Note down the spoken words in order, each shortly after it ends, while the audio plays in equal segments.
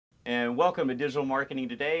And welcome to Digital Marketing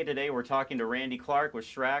Today. Today we're talking to Randy Clark with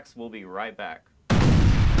SRAX. We'll be right back.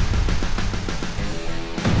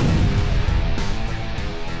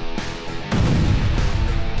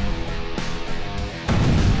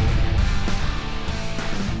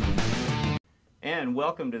 And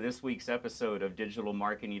welcome to this week's episode of Digital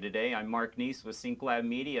Marketing Today. I'm Mark Neese with SyncLab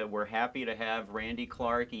Media. We're happy to have Randy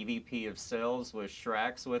Clark, EVP of Sales with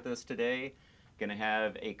SRAX, with us today. Going to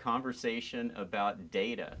have a conversation about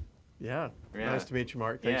data. Yeah. Nice to meet you,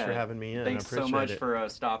 Mark. Thanks for having me in. Thanks I appreciate so much it. for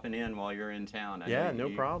stopping in while you're in town. No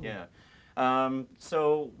problem.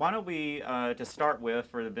 So why don't we, to start with,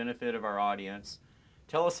 for the benefit of our audience,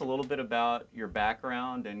 tell us a little bit about your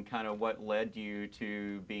background and kind of what led you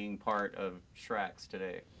to being part of SRAX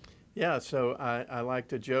today. Yeah, so I like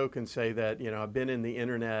to joke and say that, I've been in the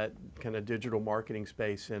internet kind of digital marketing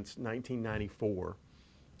space since 1994.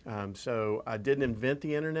 So I didn't invent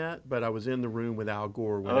the internet, but I was in the room with Al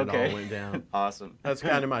Gore when it all went down. Awesome. That's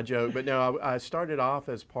kind of my joke. But no, I started off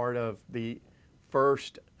as part of the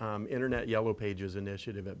first Internet Yellow Pages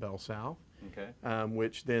initiative at Bell South,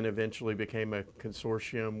 which then eventually became a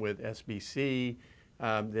consortium with SBC.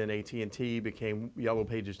 Then AT&T became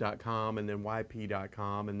yellowpages.com and then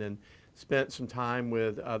YP.com, and then spent some time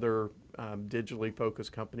with other digitally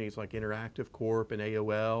focused companies like Interactive Corp and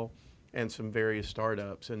AOL, and some various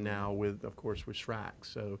startups, and now of course, with SRAX.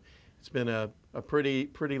 So it's been a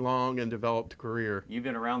pretty long and developed career. You've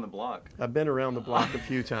been around the block. I've been around the block a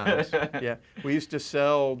few times. Yeah, we used to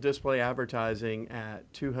sell display advertising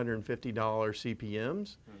at $250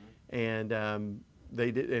 CPMs, and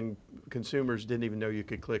and consumers didn't even know you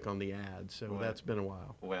could click on the ad. So that's been a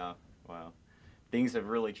while. Wow. Things have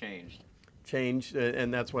really changed.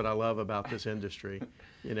 And that's what I love about this industry.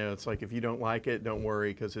 It's like, if you don't like it, don't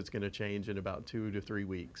worry, because it's going to change in about 2 to 3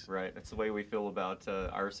 weeks. Right. That's the way we feel about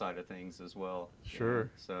our side of things as well. Sure.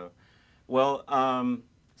 So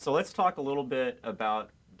let's talk a little bit about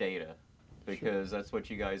data, because that's what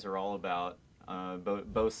you guys are all about,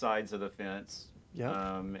 both sides of the fence.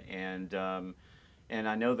 Yeah. And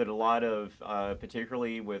I know that a lot of,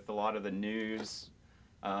 particularly with a lot of the news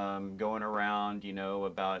going around,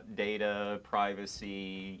 about data,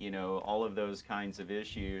 privacy, all of those kinds of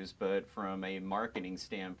issues. But from a marketing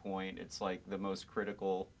standpoint, it's like the most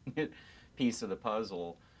critical piece of the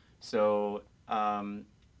puzzle. So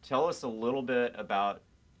tell us a little bit about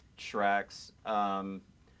SRAX,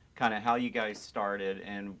 kind of how you guys started,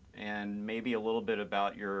 and maybe a little bit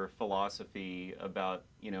about your philosophy about,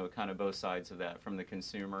 kind of both sides of that, from the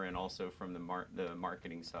consumer and also from the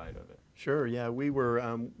marketing side of it. Sure. Yeah,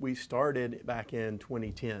 we started back in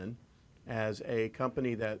 2010 as a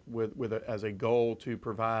company that as a goal to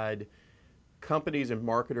provide companies and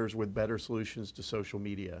marketers with better solutions to social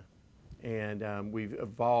media, and we've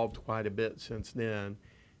evolved quite a bit since then.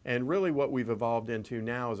 And really what we've evolved into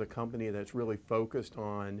now is a company that's really focused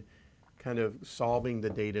on kind of solving the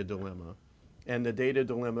data dilemma. And the data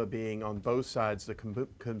dilemma being on both sides, the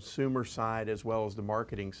consumer side as well as the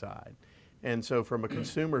marketing side. And so from a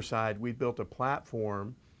consumer side, we built a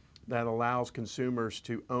platform that allows consumers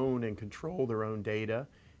to own and control their own data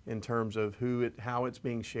in terms of how it's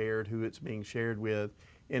being shared, who it's being shared with,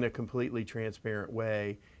 in a completely transparent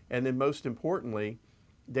way. And then most importantly,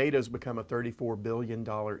 data has become a $34 billion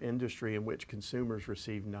industry in which consumers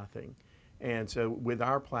receive nothing. And so with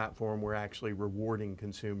our platform, we're actually rewarding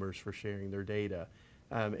consumers for sharing their data.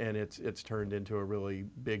 And it's turned into a really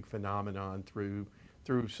big phenomenon through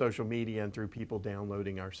social media and through people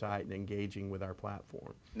downloading our site and engaging with our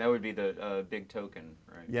platform. And that would be the Big Token,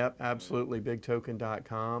 right? Yep, absolutely.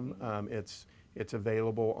 BigToken.com. It's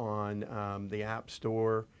available on the App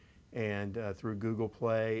Store and through Google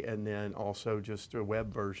Play, and then also just a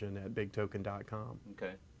web version at BigToken.com.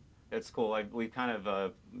 Okay. That's cool. We've kind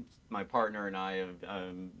of, my partner and I have,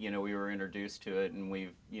 we were introduced to it, and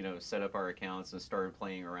we've, set up our accounts and started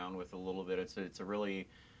playing around with it a little bit. It's a really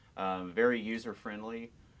very user-friendly,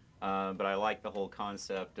 but I like the whole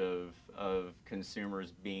concept of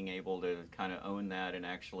consumers being able to kind of own that and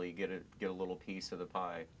actually get a little piece of the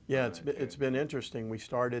pie. Yeah, it's been interesting. We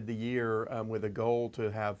started the year with a goal to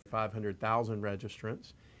have 500,000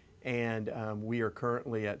 registrants. And we are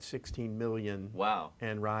currently at 16 million. Wow.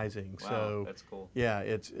 And rising. Wow, so that's cool. Yeah,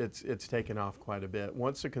 it's taken off quite a bit.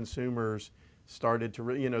 Once the consumers started to,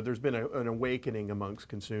 there's been an awakening amongst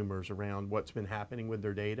consumers around what's been happening with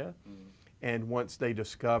their data. Mm-hmm. And once they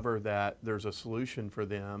discover that there's a solution for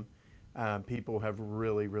them, people have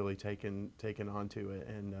really taken onto it,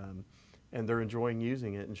 and they're enjoying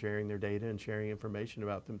using it and sharing their data and sharing information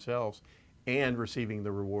about themselves and receiving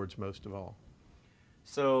the rewards most of all.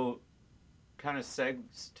 So kind of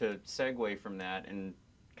to segue from that, and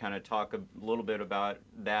kind of talk a little bit about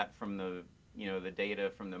that from the, the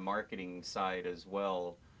data from the marketing side as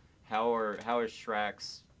well. How is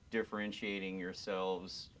SRAX differentiating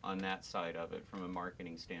yourselves on that side of it from a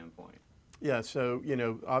marketing standpoint? Yeah, so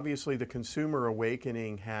obviously the consumer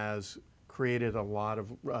awakening has created a lot of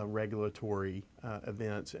regulatory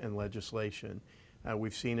events and legislation.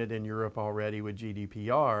 We've seen it in Europe already with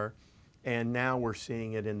GDPR, and now we're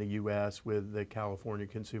seeing it in the U.S. with the California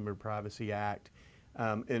Consumer Privacy Act,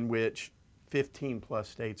 in which 15 plus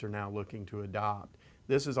states are now looking to adopt.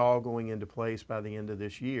 This is all going into place by the end of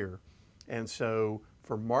this year. And so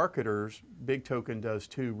for marketers, Big Token does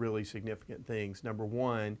two really significant things. Number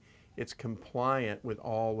one, it's compliant with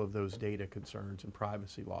all of those data concerns and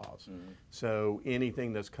privacy laws. Mm-hmm. So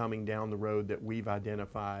anything that's coming down the road that we've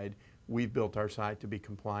identified, we've built our site to be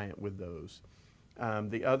compliant with those.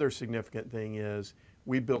 The other significant thing is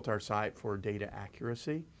we built our site for data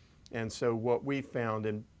accuracy. And so what we found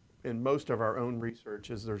in most of our own research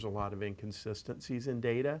is there's a lot of inconsistencies in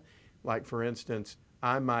data. Like for instance,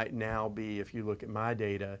 I might now be, if you look at my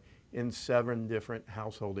data, in 7 different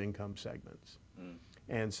household income segments. Mm.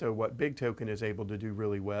 And so what Big Token is able to do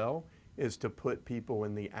really well is to put people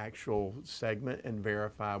in the actual segment and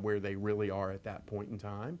verify where they really are at that point in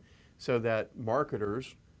time, so that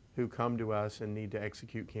marketers who come to us and need to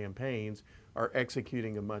execute campaigns are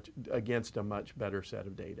executing against a much better set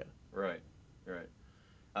of data. Right, right.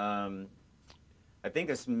 I think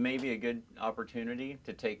this may be a good opportunity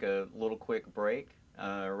to take a little quick break,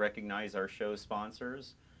 recognize our show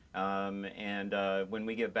sponsors, and when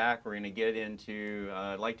we get back, we're going to get into,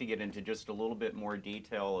 I'd like to get into just a little bit more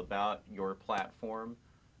detail about your platform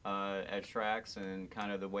at SRAX and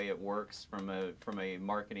kind of the way it works from a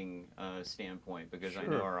marketing standpoint, because sure. I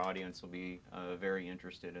know our audience will be very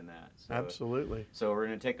interested in that. So, absolutely. So we're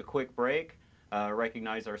going to take a quick break,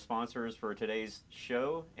 recognize our sponsors for today's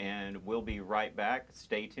show, and we'll be right back.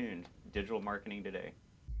 Stay tuned. Digital Marketing Today.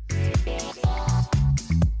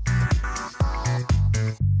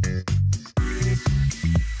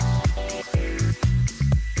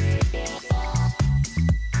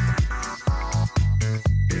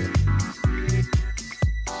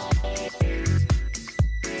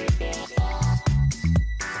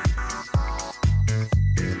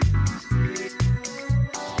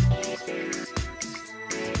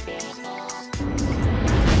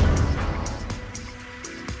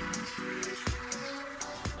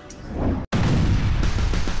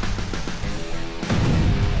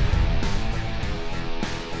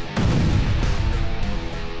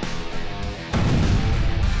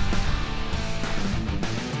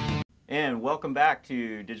 And welcome back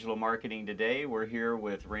to Digital Marketing Today. We're here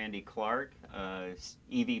with Randy Clark,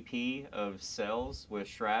 EVP of Sales with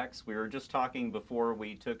SRAX. We were just talking before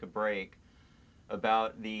we took a break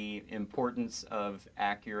about the importance of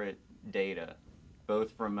accurate data,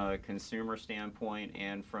 both from a consumer standpoint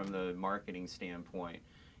and from the marketing standpoint.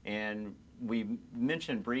 And we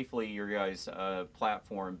mentioned briefly your guys'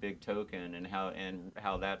 platform, Big Token, and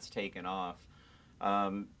how that's taken off.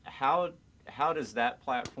 How does that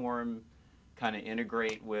platform kind of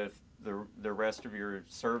integrate with the rest of your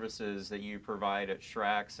services that you provide at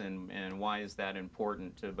SRAX, and why is that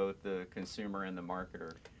important to both the consumer and the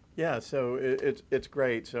marketer? Yeah, so it's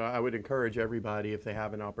great. So I would encourage everybody, if they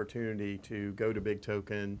have an opportunity, to go to Big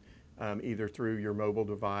Token, either through your mobile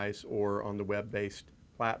device or on the web-based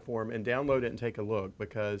platform, and download it and take a look,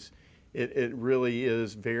 because it really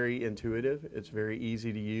is very intuitive. It's very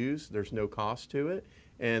easy to use. There's no cost to it,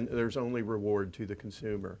 and there's only reward to the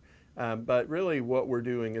consumer. But really what we're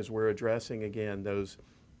doing is we're addressing, again,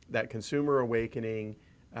 that consumer awakening,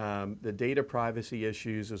 the data privacy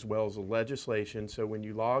issues, as well as the legislation. So when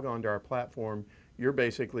you log onto our platform, you're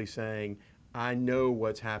basically saying, I know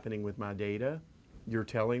what's happening with my data. You're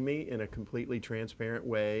telling me in a completely transparent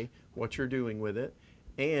way what you're doing with it.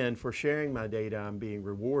 And for sharing my data, I'm being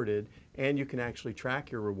rewarded. And you can actually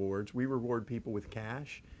track your rewards. We reward people with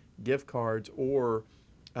cash, gift cards, or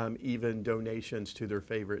even donations to their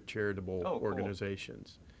favorite charitable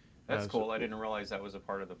organizations. That's cool. I didn't realize that was a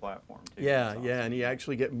part of the platform, too. Yeah, awesome. Yeah, and you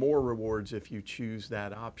actually get more rewards if you choose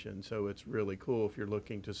that option. So it's really cool if you're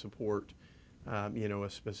looking to support, a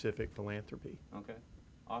specific philanthropy. Okay,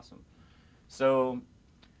 awesome. So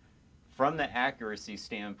from the accuracy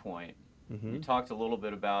standpoint, you talked a little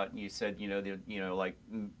bit about, you said, like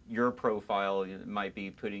your profile might be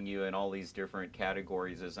putting you in all these different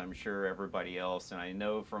categories, as I'm sure everybody else. And I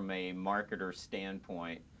know from a marketer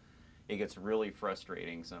standpoint, it gets really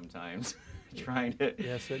frustrating sometimes trying to,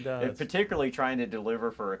 yes, it does. Particularly trying to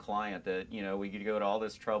deliver for a client that, we could go to all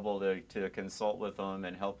this trouble to consult with them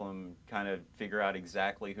and help them kind of figure out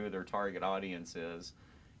exactly who their target audience is.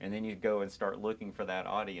 and then you go and start looking for that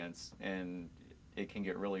audience, and it can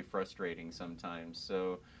get really frustrating sometimes.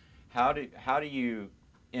 So how do you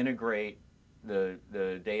integrate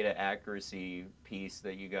the data accuracy piece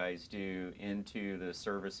that you guys do into the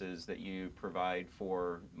services that you provide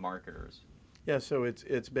for marketers? Yeah, so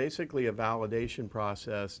it's basically a validation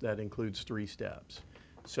process that includes 3 steps.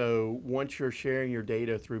 So once you're sharing your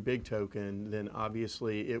data through BigToken, then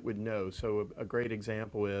obviously it would know. So a great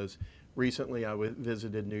example is recently I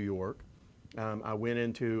visited New York. I went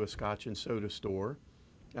into a Scotch and soda store,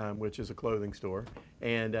 which is a clothing store,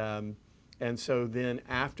 and so then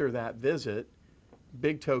after that visit,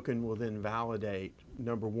 BigToken will then validate.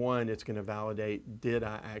 Number one, it's going to validate, did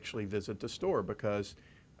I actually visit the store? Because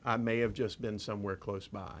I may have just been somewhere close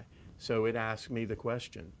by. So it asks me the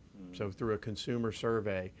question. So through a consumer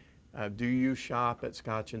survey, do you shop at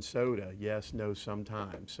Scotch and Soda? Yes, no,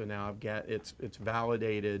 sometimes. So now I've got, it's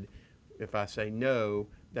validated if I say no,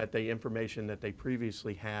 that the information that they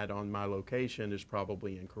previously had on my location is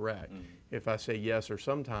probably incorrect. If I say yes or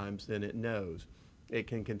sometimes, then it knows. It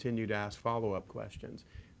can continue to ask follow-up questions.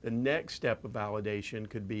 The next step of validation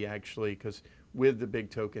could be actually, because with the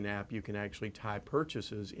BigToken app, you can actually tie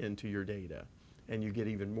purchases into your data, and you get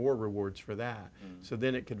even more rewards for that. So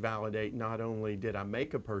then it could validate not only did I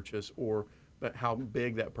make a purchase, but how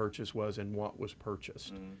big that purchase was and what was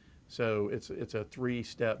purchased. So it's a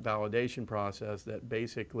 3-step validation process that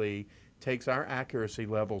basically takes our accuracy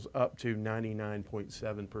levels up to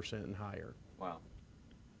 99.7% and higher. Wow.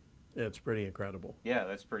 It's pretty incredible. Yeah,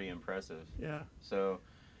 that's pretty impressive. Yeah. So,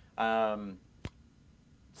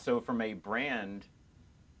 so from a brand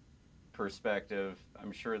perspective,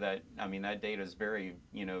 I'm sure that, I mean, that data is very,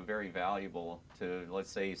 very valuable to,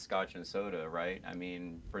 let's say, Scotch and Soda, right? I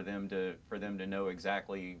mean, for them to know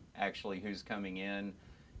exactly actually who's coming in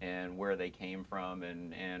and where they came from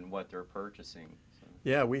and what they're purchasing. So.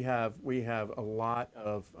 Yeah, we have a lot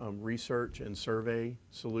of research and survey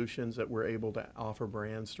solutions that we're able to offer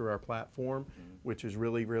brands through our platform, which is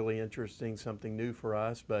really, really interesting, something new for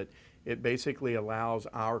us. But it basically allows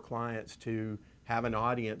our clients to have an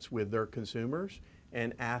audience with their consumers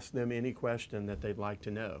and ask them any question that they'd like to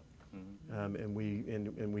know. And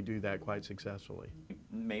we do that quite successfully.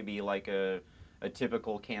 Maybe like a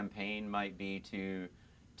typical campaign might be to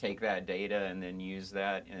take that data and then use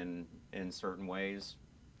that in certain ways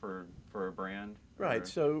for a brand? Right.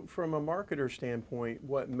 So from a marketer standpoint,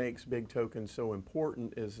 what makes BigToken so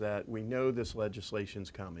important is that we know this legislation's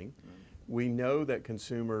coming. We know that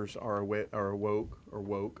consumers are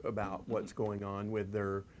woke about what's going on with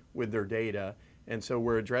their data, and so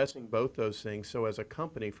we're addressing both those things. So as a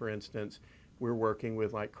company, for instance, we're working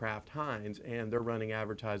with like Kraft Heinz, and they're running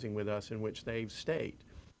advertising with us in which they've state,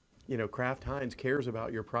 Kraft Heinz cares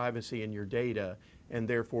about your privacy and your data, and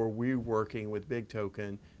therefore we're working with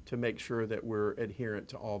BigToken to make sure that we're adherent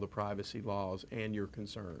to all the privacy laws and your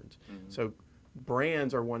concerns. So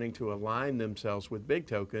brands are wanting to align themselves with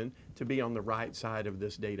BigToken to be on the right side of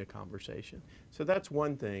this data conversation. So that's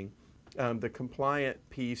one thing. The compliant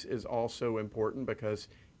piece is also important because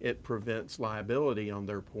it prevents liability on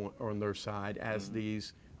their side as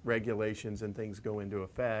these regulations and things go into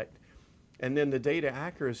effect. And then the data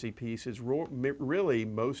accuracy piece is really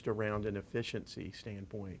most around an efficiency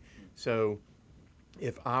standpoint. So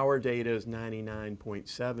if our data is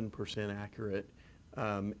 99.7% accurate,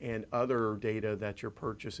 and other data that you're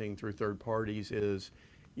purchasing through third parties is,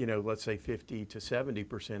 let's say 50 to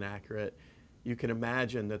 70% accurate, you can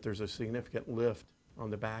imagine that there's a significant lift on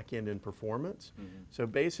the back end in performance. So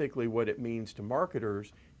basically what it means to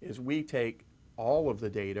marketers is we take all of the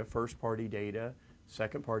data, first party data,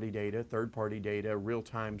 second party data, third party data,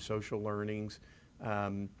 real-time social learnings,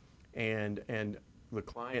 and the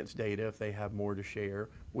client's data if they have more to share.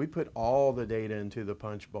 We put all the data into the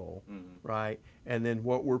punch bowl, right? And then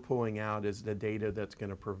what we're pulling out is the data that's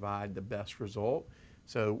going to provide the best result.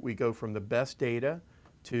 So we go from the best data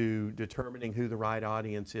to determining who the right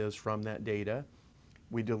audience is from that data.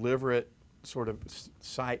 We deliver it sort of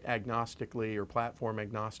site agnostically or platform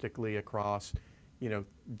agnostically across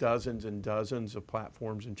dozens and dozens of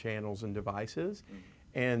platforms and channels and devices.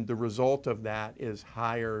 And the result of that is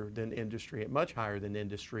higher than industry, much higher than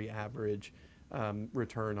industry average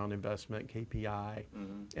return on investment, KPI,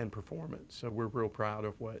 and performance. So we're real proud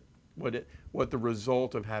of what the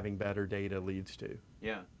result of having better data leads to.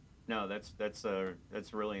 Yeah, no,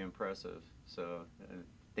 that's really impressive. So I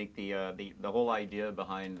think the whole idea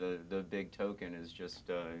behind the BigToken is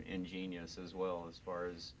just ingenious as well, as far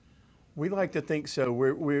as We like to think so.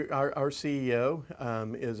 Our CEO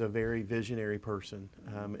is a very visionary person,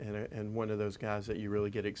 and one of those guys that you really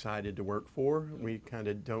get excited to work for. We kind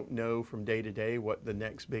of don't know from day to day what the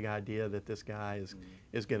next big idea that this guy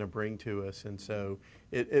is going to bring to us, and so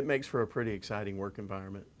it makes for a pretty exciting work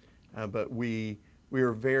environment. But we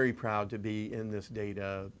are very proud to be in this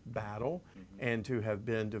data battle and to have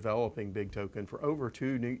been developing Big Token for over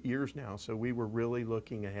 2 years now. So we were really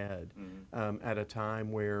looking ahead at a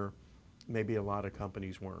time where maybe a lot of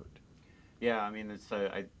companies weren't. Yeah, I mean,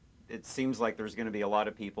 it seems like there's going to be a lot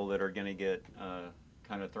of people that are going to get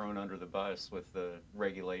kind of thrown under the bus with the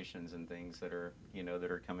regulations and things that are,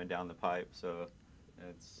 that are coming down the pipe. So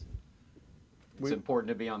it's important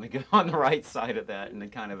to be on the right side of that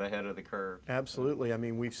and kind of ahead of the curve. Absolutely. I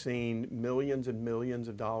mean, we've seen millions and millions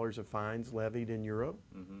of dollars of fines levied in Europe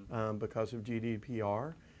because of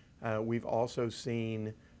GDPR. We've also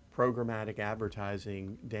seen programmatic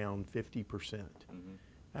advertising down 50%.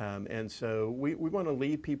 And so we want to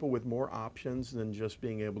leave people with more options than just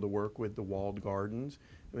being able to work with the walled gardens.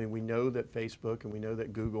 I mean, we know that Facebook and we know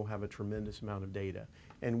that Google have a tremendous amount of data,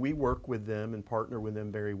 and we work with them and partner with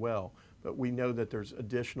them very well. But we know that there's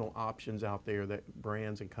additional options out there that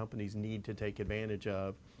brands and companies need to take advantage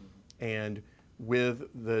of. And with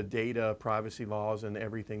the data privacy laws and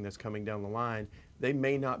everything that's coming down the line, they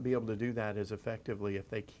may not be able to do that as effectively if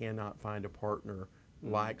they cannot find a partner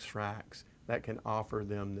like SRAX that can offer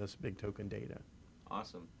them this Big Token data.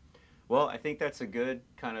 Awesome. Well, I think that's a good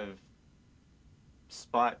kind of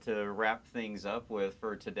spot to wrap things up with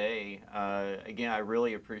for today. Again, I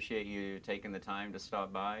really appreciate you taking the time to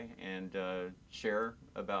stop by and share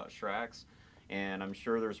about SRAX. And I'm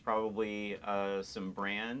sure there's probably some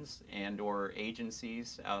brands and or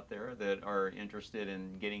agencies out there that are interested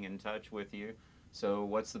in getting in touch with you. So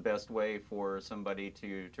what's the best way for somebody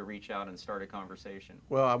to reach out and start a conversation?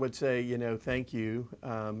 Well, I would say, thank you.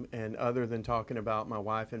 And other than talking about my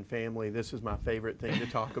wife and family, this is my favorite thing to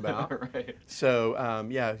talk about. Right. So,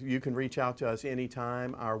 yeah, you can reach out to us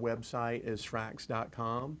anytime. Our website is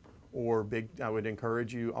SRAX.com, or I would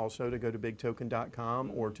encourage you also to go to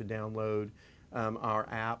BigToken.com or to download our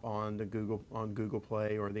app on Google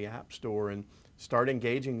Play or the App Store and start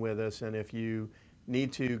engaging with us. And if you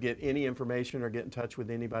need to get any information or get in touch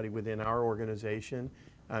with anybody within our organization,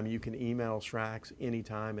 you can email SRAX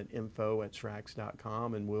anytime at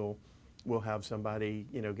info@SRAX.com, and we'll have somebody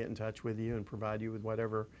get in touch with you and provide you with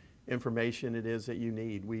whatever information it is that you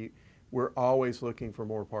need. We're always looking for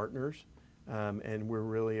more partners, and we're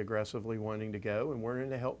really aggressively wanting to go, and we're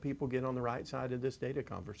going to help people get on the right side of this data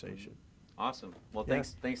conversation. Awesome. Well,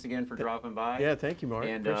 thanks again for dropping by. Yeah, thank you, Mark.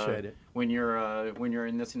 And appreciate it. When you're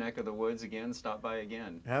in this neck of the woods again, stop by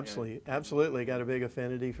again. Absolutely, absolutely. Got a big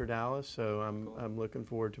affinity for Dallas, so I'm looking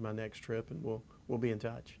forward to my next trip, and we'll be in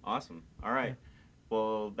touch. Awesome. All right.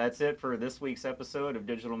 Well, that's it for this week's episode of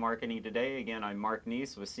Digital Marketing Today. Again, I'm Mark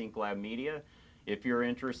Neese with SyncLab Media. If you're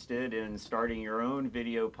interested in starting your own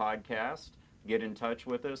video podcast, get in touch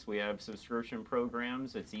with us. We have subscription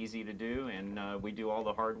programs. It's easy to do, and we do all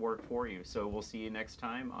the hard work for you. So we'll see you next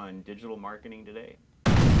time on Digital Marketing Today.